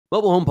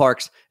Mobile home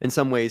parks, in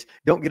some ways,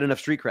 don't get enough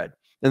street cred.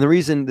 And the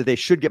reason that they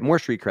should get more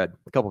street cred,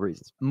 a couple of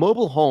reasons.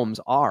 Mobile homes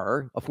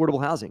are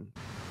affordable housing.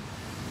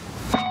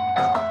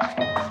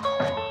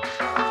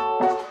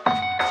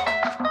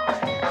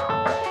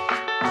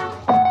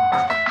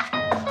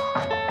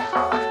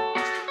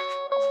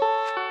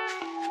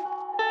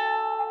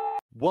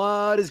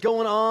 What is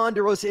going on,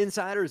 DeRosa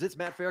Insiders? It's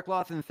Matt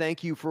Faircloth, and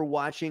thank you for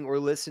watching or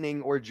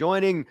listening or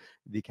joining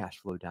the Cash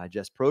Flow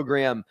Digest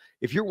program.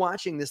 If you're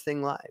watching this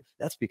thing live,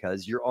 that's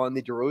because you're on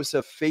the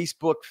DeRosa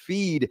Facebook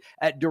feed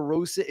at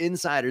DeRosa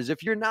Insiders.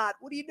 If you're not,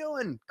 what are you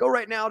doing? Go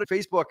right now to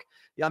Facebook.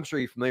 Yeah, I'm sure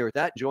you're familiar with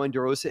that. Join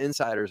DeRosa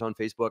Insiders on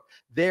Facebook.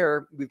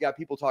 There, we've got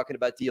people talking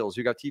about deals.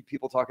 We've got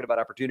people talking about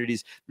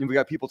opportunities. And we've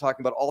got people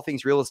talking about all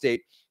things real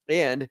estate.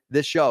 And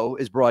this show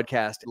is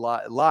broadcast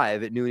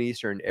live at noon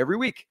Eastern every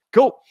week.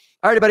 Cool.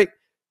 All right, everybody.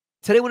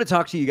 Today, I want to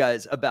talk to you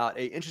guys about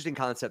an interesting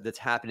concept that's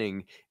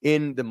happening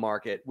in the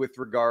market with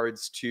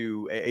regards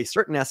to a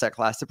certain asset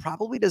class that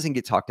probably doesn't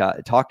get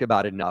talked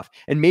about enough.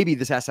 And maybe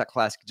this asset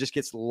class just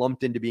gets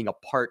lumped into being a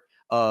part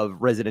of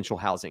residential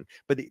housing.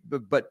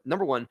 But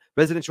number one,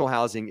 residential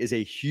housing is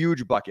a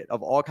huge bucket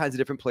of all kinds of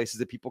different places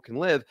that people can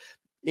live.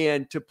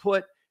 And to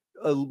put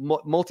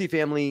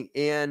multifamily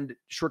and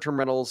short-term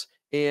rentals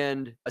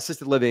and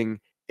assisted living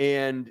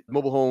and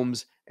mobile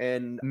homes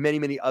and many,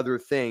 many other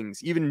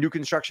things, even new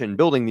construction,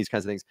 building these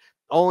kinds of things,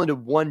 all into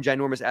one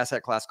ginormous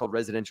asset class called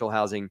residential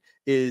housing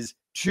is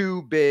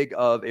too big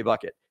of a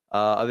bucket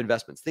of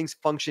investments. Things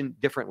function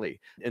differently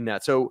in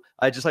that. So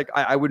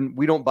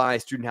we don't buy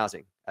student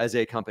housing as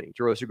a company.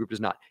 DeRosa Group does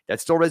not.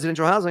 That's still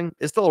residential housing.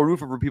 It's still a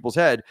roof over people's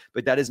head,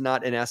 but that is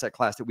not an asset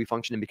class that we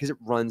function in because it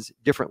runs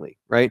differently,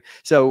 right?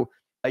 So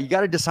you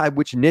got to decide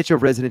which niche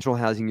of residential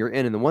housing you're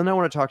in. And the one I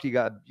want to talk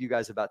to you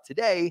guys about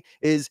today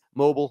is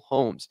mobile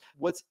homes.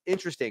 What's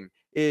interesting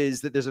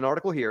is that there's an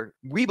article here.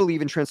 We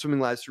believe in transforming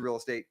lives through real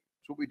estate.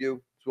 It's what we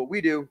do. It's what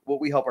we do,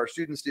 what we help our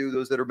students do,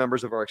 those that are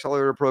members of our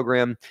accelerator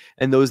program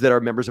and those that are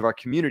members of our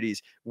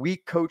communities. We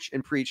coach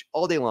and preach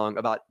all day long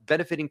about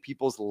benefiting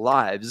people's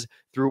lives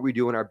through what we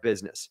do in our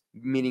business,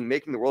 meaning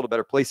making the world a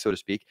better place, so to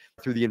speak,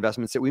 through the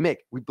investments that we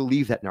make. We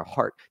believe that in our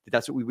heart, that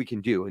that's what we can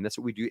do. And that's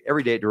what we do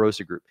every day at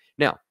DeRosa Group.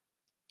 Now,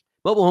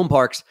 mobile home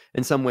parks,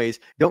 in some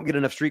ways, don't get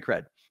enough street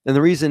cred. And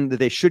the reason that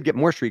they should get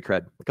more street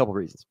cred, a couple of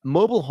reasons.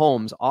 Mobile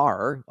homes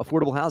are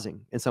affordable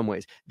housing in some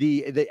ways.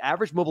 The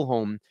average mobile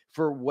home,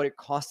 for what it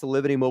costs to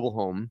live in a mobile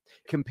home,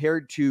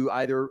 compared to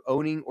either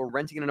owning or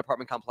renting in an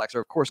apartment complex,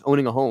 or of course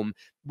owning a home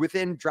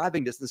within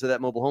driving distance of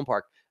that mobile home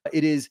park,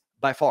 it is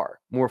by far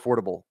more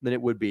affordable than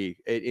it would be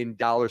in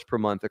dollars per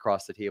month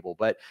across the table.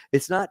 But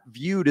it's not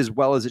viewed as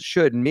well as it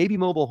should. And maybe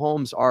mobile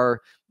homes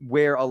are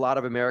where a lot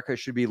of America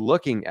should be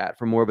looking at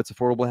for more of its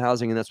affordable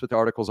housing. And that's what the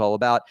article is all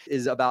about,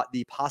 is about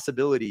the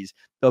possibilities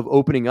of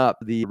opening up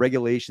the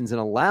regulations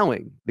and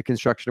allowing the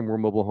construction of more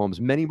mobile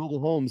homes. Many mobile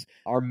homes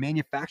are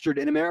manufactured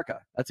in America.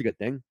 That's a good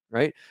thing,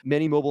 right?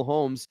 Many mobile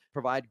homes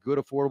provide good,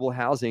 affordable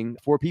housing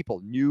for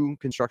people, new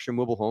construction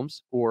mobile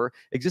homes or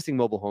existing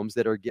mobile homes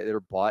that are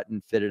bought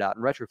and fitted out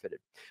and retrofitted.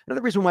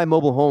 Another reason why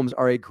mobile homes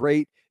are a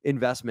great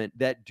investment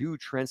that do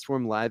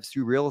transform lives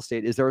through real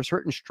estate is there are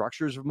certain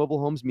structures of mobile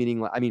homes,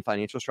 meaning,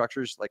 financial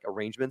structures, like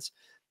arrangements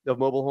of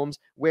mobile homes,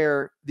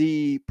 where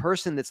the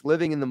person that's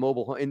living in the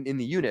mobile home, in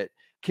the unit,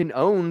 can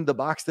own the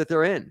box that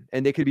they're in,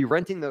 and they could be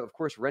renting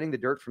the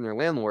dirt from their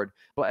landlord,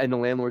 and the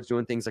landlord's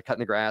doing things like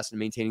cutting the grass and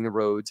maintaining the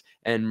roads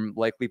and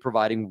likely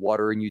providing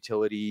water and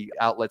utility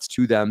outlets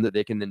to them that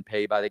they can then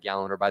pay by the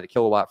gallon or by the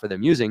kilowatt for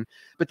them using.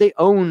 But they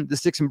own the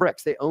sticks and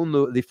bricks. They own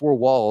the four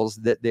walls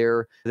that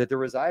they're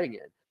residing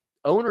in.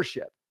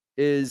 Ownership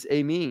is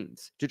a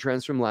means to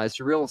transform lives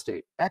to real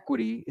estate.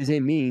 Equity is a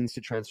means to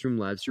transform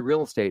lives to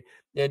real estate,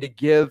 and to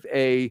give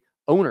a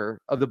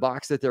owner of the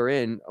box that they're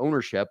in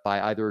ownership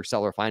by either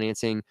seller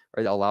financing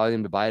or allowing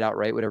them to buy it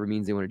outright, whatever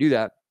means they want to do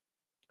that.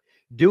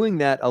 Doing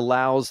that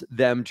allows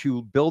them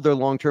to build their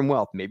long-term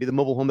wealth. Maybe the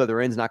mobile home that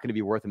they're in is not going to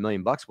be worth $1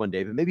 million one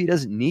day, but maybe it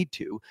doesn't need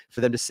to for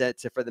them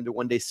to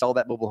one day sell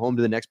that mobile home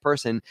to the next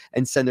person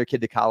and send their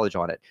kid to college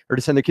on it, or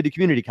to send their kid to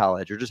community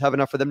college, or just have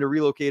enough for them to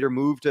relocate or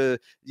move to,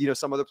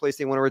 some other place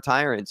they want to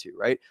retire into,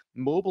 right?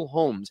 Mobile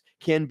homes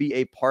can be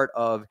a part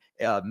of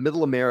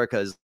middle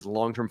America's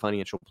long-term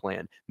financial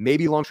plan.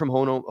 Maybe long-term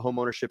home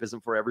ownership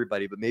isn't for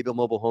everybody, but maybe a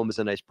mobile home is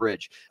a nice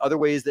bridge. Other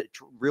ways that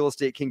real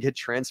estate can get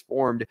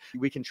transformed,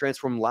 we can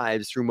transform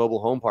lives through mobile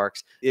home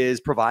parks,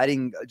 is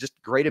providing just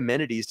great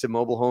amenities to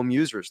mobile home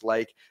users,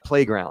 like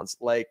playgrounds,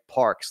 like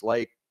parks,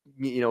 like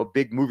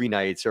big movie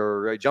nights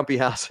or jumpy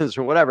houses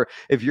or whatever.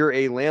 If you're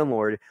a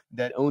landlord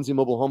that owns a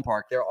mobile home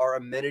park, there are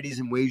amenities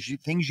and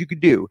things you could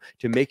do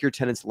to make your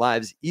tenants'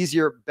 lives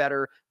easier,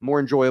 better,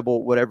 more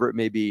enjoyable, whatever it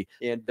may be.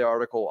 And the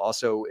article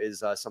also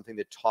is something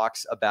that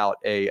talks about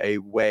a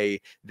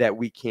way that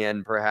we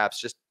can perhaps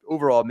just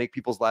overall make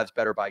people's lives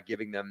better by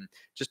giving them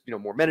just,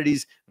 more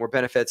amenities, more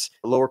benefits,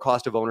 lower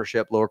cost of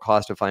ownership, lower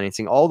cost of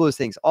financing. All those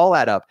things all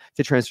add up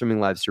to transforming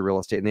lives through real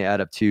estate, and they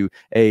add up to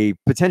a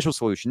potential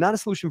solution. Not a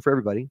solution for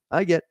everybody.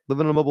 I get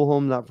living in a mobile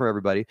home, not for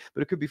everybody,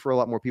 but it could be for a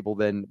lot more people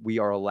than we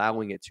are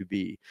allowing it to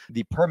be.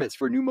 The permits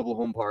for new mobile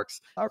home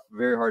parks are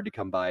very hard to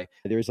come by.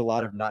 There's a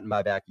lot of not in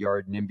my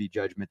backyard NIMBY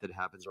judgment that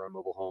happens around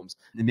mobile homes.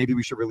 And maybe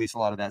we should release a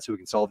lot of that so we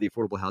can solve the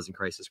affordable housing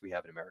crisis we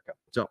have in America.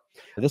 So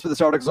that's what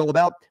this article is all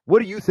about.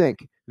 What do you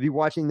think? If you're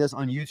watching this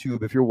on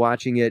YouTube, if you're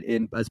watching it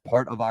as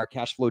part of our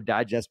Cash Flow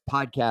Digest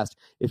podcast,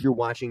 if you're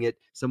watching it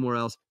somewhere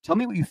else, tell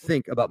me what you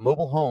think about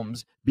mobile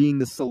homes being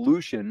the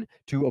solution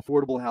to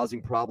affordable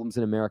housing problems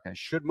in America.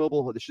 Should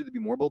there be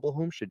more mobile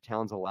homes? Should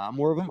towns allow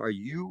more of them? Are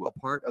you a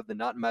part of the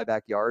not in my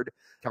backyard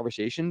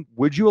conversation?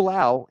 Would you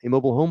allow a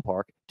mobile home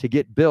park to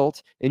get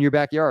built in your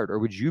backyard? Or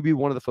would you be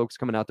one of the folks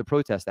coming out to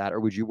protest that? Or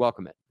would you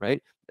welcome it,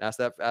 right? Ask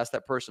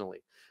that personally.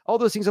 All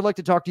those things I'd like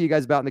to talk to you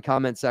guys about in the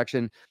comment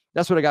section.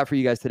 That's what I got for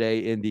you guys today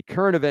in the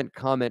current event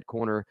comment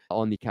corner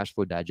on the Cash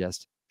Flow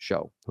Digest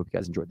show. Hope you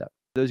guys enjoyed that.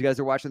 Those of you guys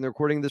that are watching the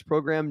recording of this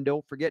program,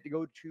 don't forget to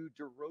go to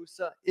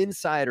DeRosa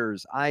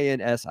Insiders,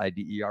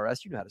 INSIDERS.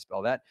 You know how to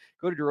spell that.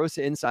 Go to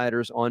DeRosa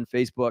Insiders on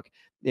Facebook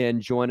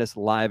and join us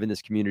live in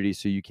this community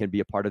so you can be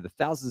a part of the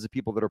thousands of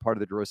people that are part of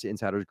the DeRosa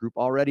Insiders group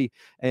already,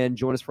 and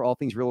join us for all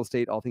things real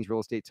estate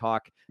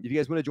talk. If you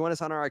guys want to join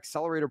us on our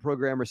accelerator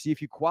program or see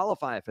if you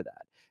qualify for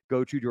that,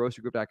 go to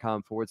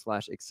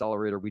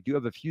DeRosaGroup.com/accelerator. We do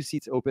have a few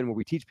seats open where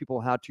we teach people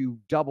how to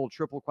double,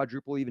 triple,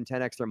 quadruple, even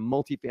 10x their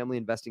multifamily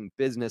investing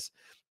business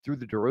through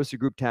the DeRosa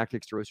Group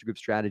tactics, DeRosa Group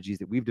strategies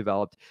that we've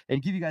developed,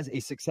 and give you guys a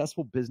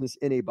successful business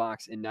in a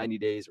box in 90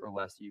 days or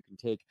less that you can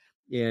take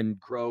and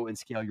grow and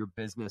scale your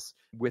business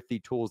with the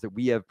tools that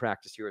we have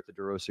practiced here at the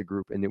DeRosa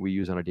Group and that we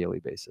use on a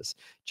daily basis.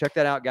 Check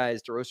that out,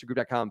 guys.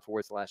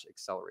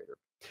 DeRosaGroup.com/accelerator.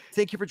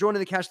 Thank you for joining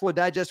the Cash Flow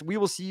Digest. We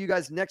will see you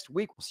guys next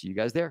week. We'll see you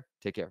guys there.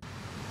 Take care.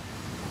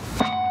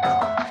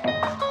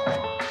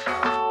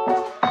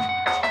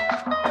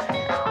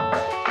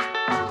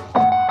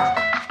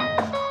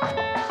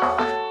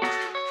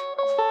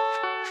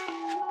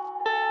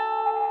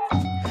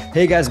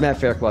 Hey guys, Matt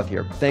Faircloth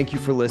here. Thank you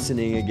for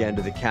listening again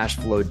to the Cash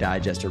Flow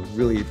Digest. I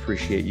really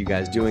appreciate you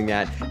guys doing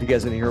that. If you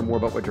guys want to hear more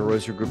about what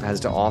DeRosa Group has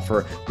to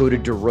offer, go to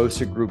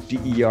DeRosa Group,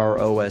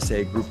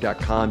 DeRosa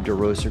Group.com,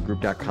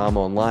 DeRosaGroup.com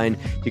online.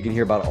 You can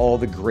hear about all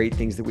the great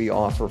things that we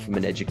offer from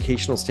an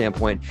educational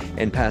standpoint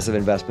and passive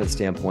investment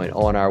standpoint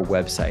on our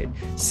website.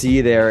 See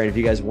you there. And if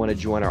you guys want to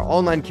join our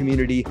online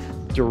community,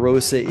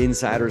 DeRosa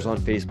Insiders on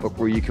Facebook,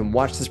 where you can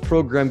watch this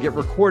program get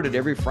recorded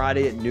every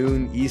Friday at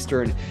noon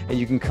Eastern, and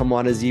you can come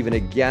on as even a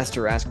guest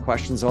or ask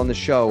questions on the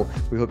show.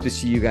 We hope to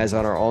see you guys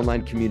on our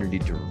online community,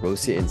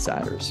 DeRosa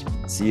Insiders.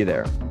 See you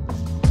there.